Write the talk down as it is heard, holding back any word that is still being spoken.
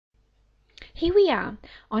Here we are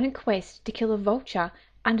on a quest to kill a vulture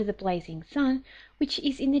under the blazing sun, which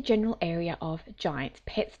is in the general area of Giant's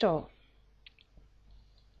Pet Store.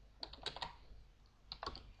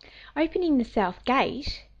 Opening the south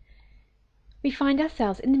gate, we find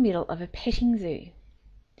ourselves in the middle of a petting zoo.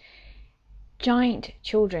 Giant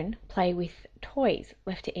children play with toys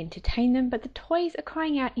left to entertain them, but the toys are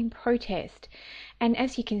crying out in protest. And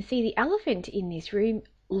as you can see, the elephant in this room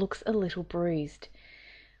looks a little bruised.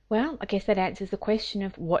 Well, I guess that answers the question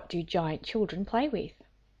of what do giant children play with?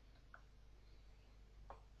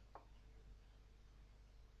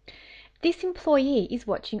 This employee is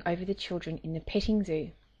watching over the children in the petting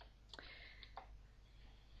zoo.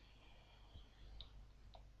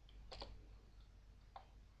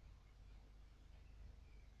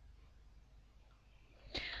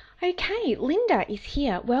 Okay, Linda is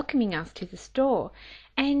here welcoming us to the store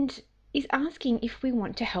and is asking if we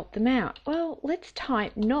want to help them out. Well, let's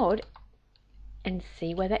type nod and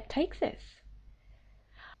see where that takes us.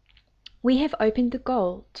 We have opened the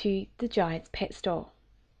goal to the Giant's Pet Store.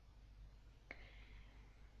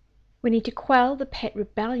 We need to quell the pet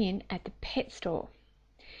rebellion at the pet store.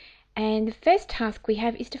 And the first task we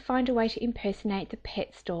have is to find a way to impersonate the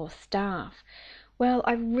pet store staff. Well,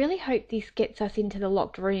 I really hope this gets us into the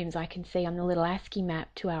locked rooms I can see on the little ASCII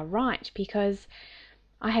map to our right, because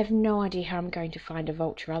I have no idea how I'm going to find a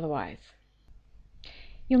vulture otherwise.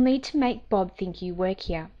 You'll need to make Bob think you work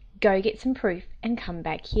here. Go get some proof and come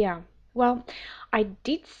back here. Well, I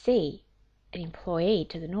did see an employee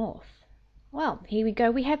to the north. Well, here we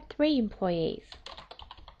go. We have 3 employees.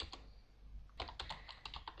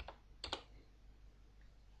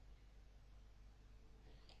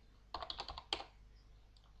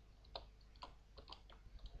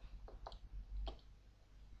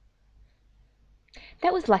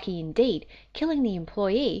 That was lucky indeed. Killing the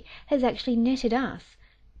employee has actually netted us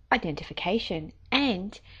identification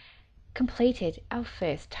and completed our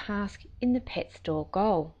first task in the pet store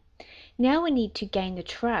goal. Now we need to gain the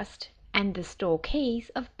trust and the store keys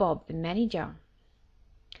of Bob the manager.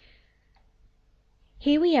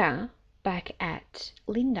 Here we are back at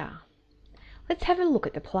Linda. Let's have a look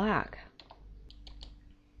at the plaque.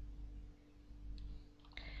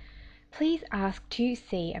 Please ask to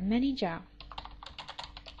see a manager.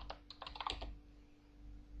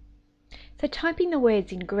 So typing the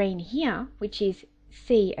words in green here, which is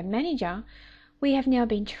see a manager, we have now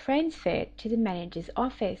been transferred to the manager's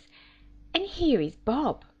office. And here is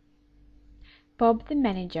Bob. Bob, the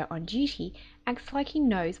manager on duty, acts like he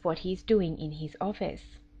knows what he is doing in his office.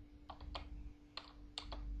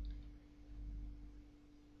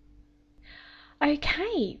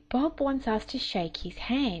 Okay, Bob wants us to shake his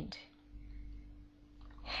hand.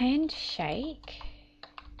 Handshake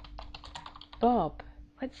Bob.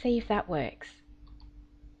 Let's see if that works.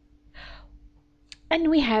 And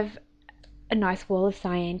we have a nice wall of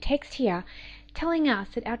cyan text here telling us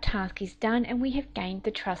that our task is done and we have gained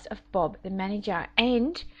the trust of Bob the manager,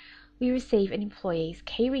 and we receive an employee's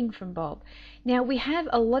keyring from Bob. Now we have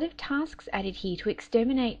a lot of tasks added here to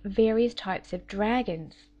exterminate various types of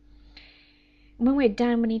dragons. When we're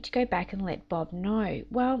done, we need to go back and let Bob know.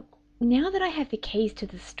 Well, now that I have the keys to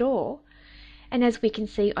the store, and as we can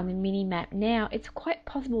see on the mini map now, it's quite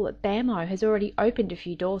possible that Bamo has already opened a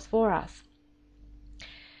few doors for us.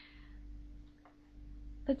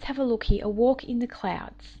 Let's have a look here. A walk in the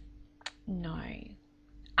clouds. No.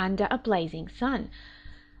 Under a blazing sun.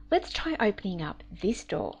 Let's try opening up this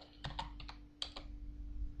door.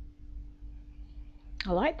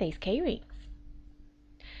 I like these keyrings.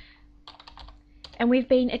 And we've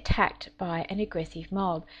been attacked by an aggressive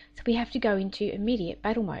mob, so we have to go into immediate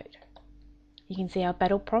battle mode. You can see our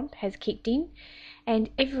battle prompt has kicked in, and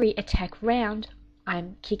every attack round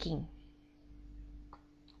I'm kicking.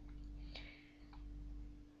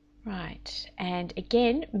 Right, and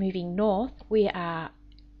again, moving north, we are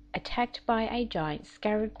attacked by a giant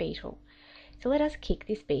scarab beetle. So let us kick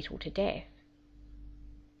this beetle to death.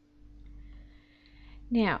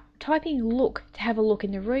 Now, typing look to have a look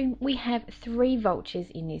in the room, we have 3 vultures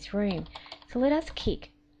in this room. So let us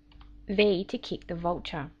kick V to kick the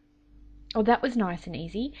vulture. Oh, that was nice and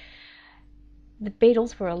easy. The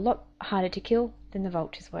beetles were a lot harder to kill than the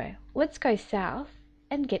vultures were. Let's go south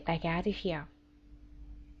and get back out of here.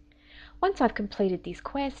 Once I've completed this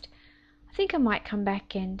quest, I think I might come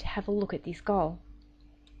back and have a look at this goal.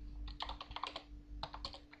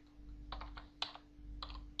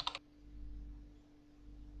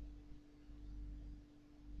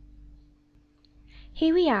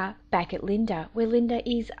 Here we are back at Linda, where Linda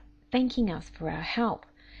is thanking us for our help.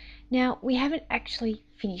 Now, we haven't actually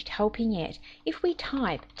finished helping yet. If we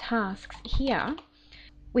type tasks here,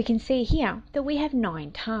 We can see here that we have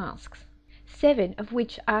 9 tasks, 7 of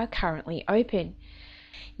which are currently open.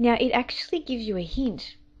 Now it actually gives you a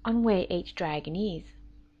hint on where each dragon is.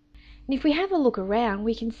 And if we have a look around,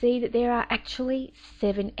 we can see that there are actually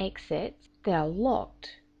 7 exits that are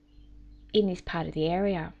locked in this part of the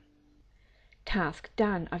area. Task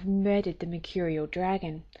done. I've murdered the mercurial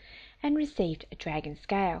dragon and received a dragon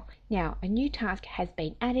scale. Now a new task has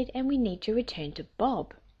been added and we need to return to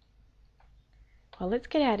Bob. Well, let's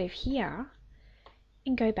get out of here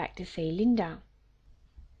and go back to see Linda.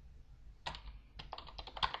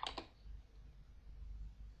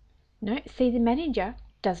 No, see the manager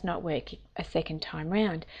does not work a second time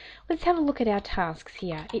round. Let's have a look at our tasks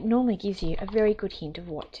here. It normally gives you a very good hint of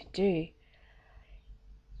what to do.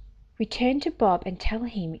 Return to Bob and tell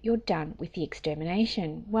him you're done with the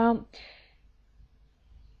extermination. Well,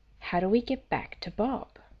 how do we get back to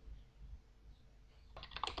Bob?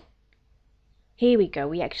 Here we go.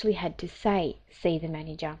 We actually had to say, see the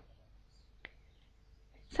manager.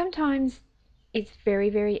 Sometimes it's very,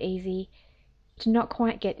 very easy to not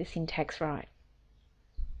quite get the syntax right.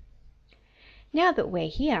 Now that we're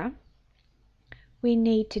here, we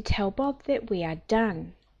need to tell Bob that we are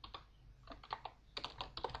done.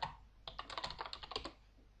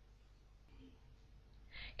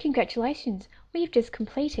 Congratulations, we've just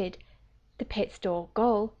completed the pet store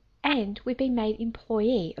goal and we've been made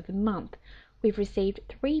Employee of the Month. We've received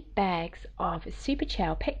 3 bags of Super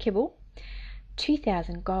Chow pet kibble,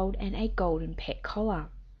 2,000 gold and a golden pet collar.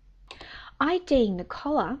 IDing the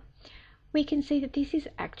collar, we can see that this is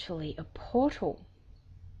actually a portal.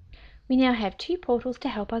 We now have 2 portals to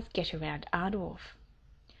help us get around Aardwolf.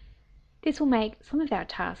 This will make some of our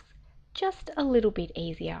tasks just a little bit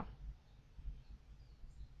easier.